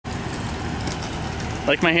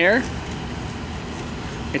Like my hair?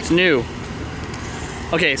 It's new.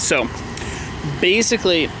 Okay, so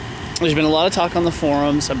basically, there's been a lot of talk on the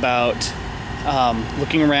forums about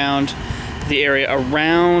looking around the area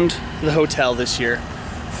around the hotel this year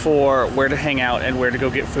for where to hang out and where to go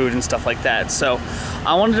get food and stuff like that. So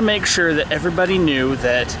I wanted to make sure that everybody knew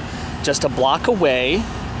that just a block away,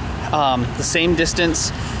 the same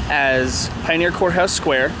distance as Pioneer Courthouse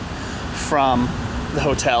Square from the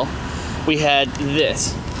hotel, we had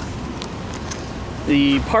this.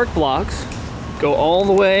 The park blocks go all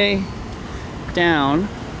the way down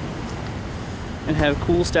and have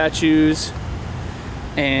cool statues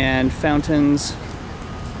and fountains,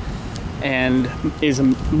 and is a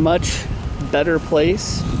much better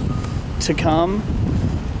place to come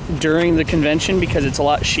during the convention because it's a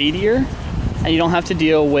lot shadier and you don't have to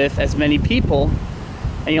deal with as many people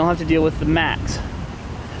and you don't have to deal with the max.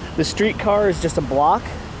 The streetcar is just a block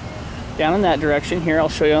down in that direction. Here, I'll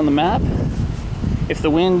show you on the map. If the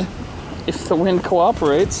wind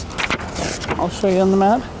cooperates, I'll show you on the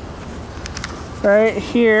map. Right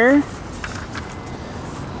here.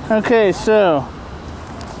 Okay, so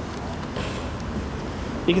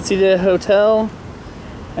you can see the hotel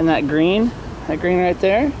and that green right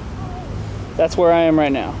there. That's where I am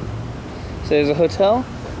right now. So there's a hotel,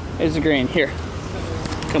 there's a green. Here,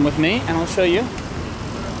 come with me and I'll show you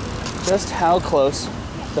just how close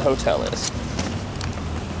the hotel is.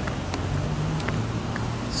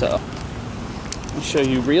 So, I'll show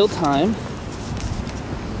you real time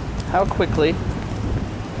how quickly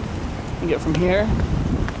you get from here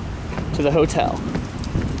to the hotel.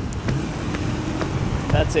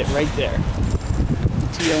 That's it right there.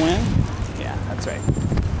 T-O-N? Yeah, that's right.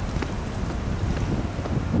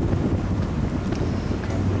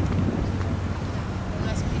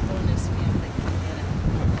 Unless people in this family can get it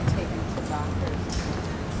taken to doctors.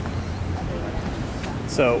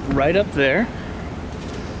 So right up there,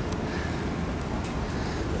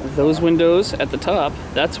 those windows at the top,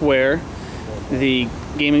 that's where the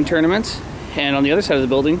gaming tournaments, and on the other side of the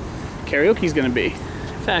building, karaoke is going to be.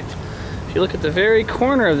 In fact, if you look at the very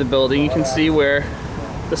corner of the building, you can see where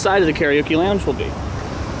the side of the karaoke lounge will be.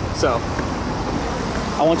 So,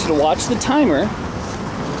 I want you to watch the timer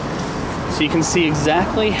so you can see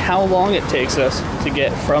exactly how long it takes us to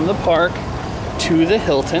get from the park to the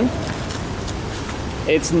Hilton.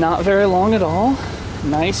 It's not very long at all.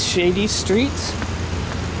 Nice shady streets.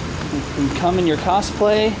 You can come in your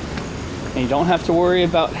cosplay and you don't have to worry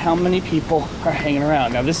about how many people are hanging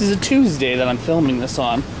around. Now, this is a Tuesday that I'm filming this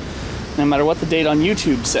on, no matter what the date on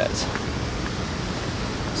YouTube says.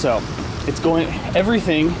 So,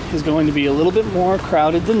 everything is going to be a little bit more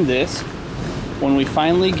crowded than this when we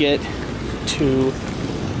finally get to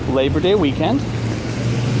Labor Day weekend.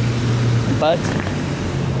 But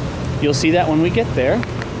you'll see that when we get there,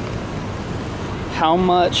 how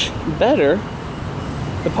much better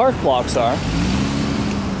the park blocks are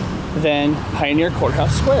than Pioneer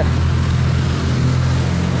Courthouse Square.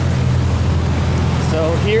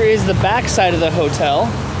 So here is the back side of the hotel.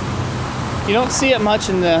 You don't see it much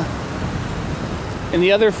in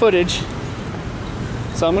the other footage,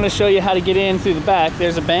 so I'm going to show you how to get in through the back.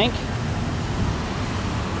 There's a bank,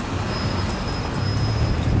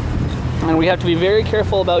 and we have to be very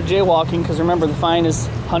careful about jaywalking because remember, the fine is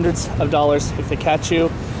hundreds of dollars if they catch you,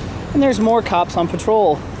 and there's more cops on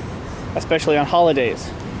patrol, especially on holidays.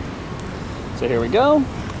 So here we go,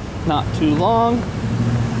 not too long,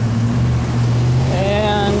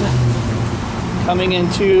 and coming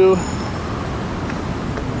into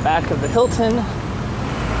back of the Hilton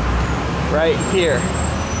right here.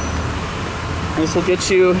 This will get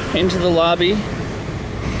you into the lobby,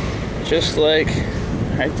 just like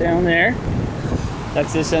right down there.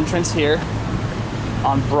 That's this entrance here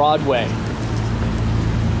on Broadway.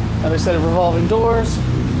 Another set of revolving doors.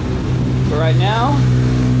 But right now,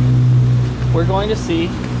 we're going to see.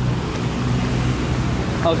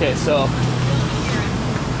 Okay, so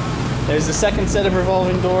there's the second set of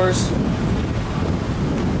revolving doors.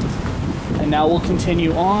 And now we'll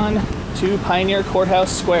continue on to Pioneer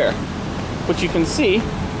Courthouse Square, which you can see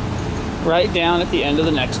right down at the end of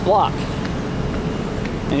the next block.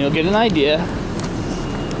 And you'll get an idea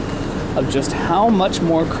of just how much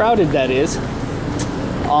more crowded that is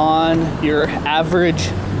on your average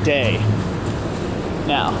day.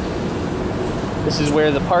 Now, this is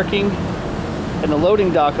where the parking and the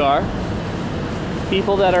loading dock are.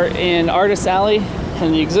 People that are in Artist Alley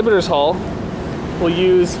and the Exhibitors Hall will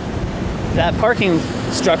use that parking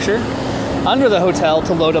structure under the hotel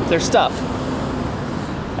to load up their stuff.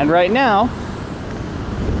 And right now,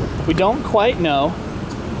 we don't quite know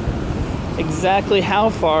exactly how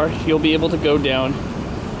far you'll be able to go down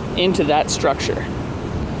into that structure.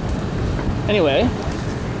 Anyway,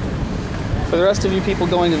 for the rest of you people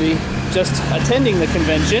going to be just attending the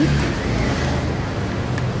convention,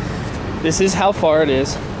 this is how far it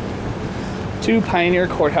is to Pioneer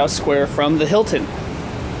Courthouse Square from the Hilton.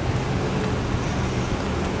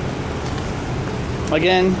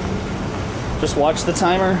 Again, just watch the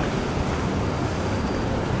timer,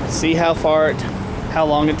 see how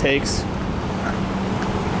long it takes.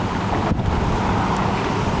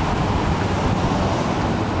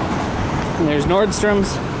 And there's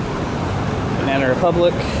Nordstrom's, Banana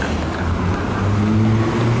Republic.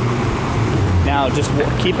 Now just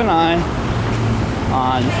keep an eye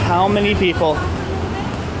on how many people.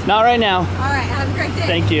 Not right now. All right, have a great day.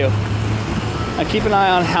 Thank you. Now keep an eye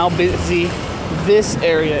on how busy this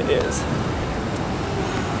area is.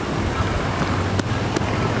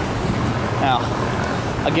 Now,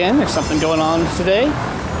 again, there's something going on today.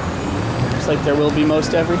 Looks like there will be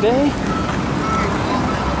most every day.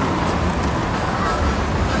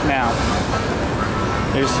 Now,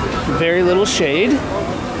 there's very little shade,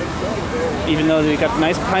 even though they've got the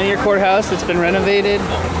nice Pioneer Courthouse that's been renovated.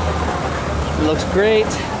 It looks great.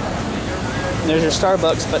 And there's your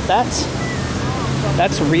Starbucks, but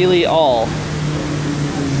that's really all.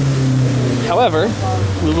 However,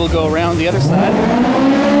 we will go around the other side.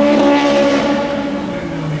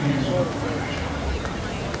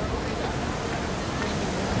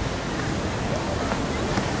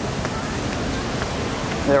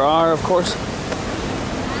 There are, of course,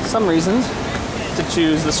 some reasons to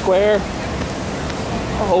choose the square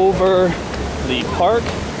over the park.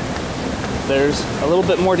 There's a little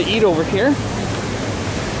bit more to eat over here.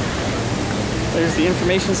 There's the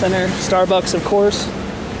information center, Starbucks, of course.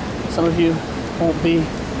 Some of you won't be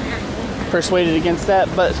persuaded against that,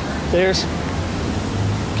 but there's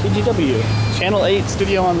KGW, Channel 8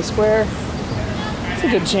 studio on the square. It's a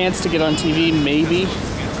good chance to get on TV, maybe.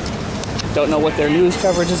 Don't know what their news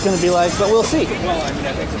coverage is going to be like, but we'll see.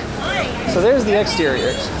 So there's the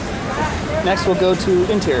exteriors. Next we'll go to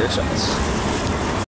interior shots.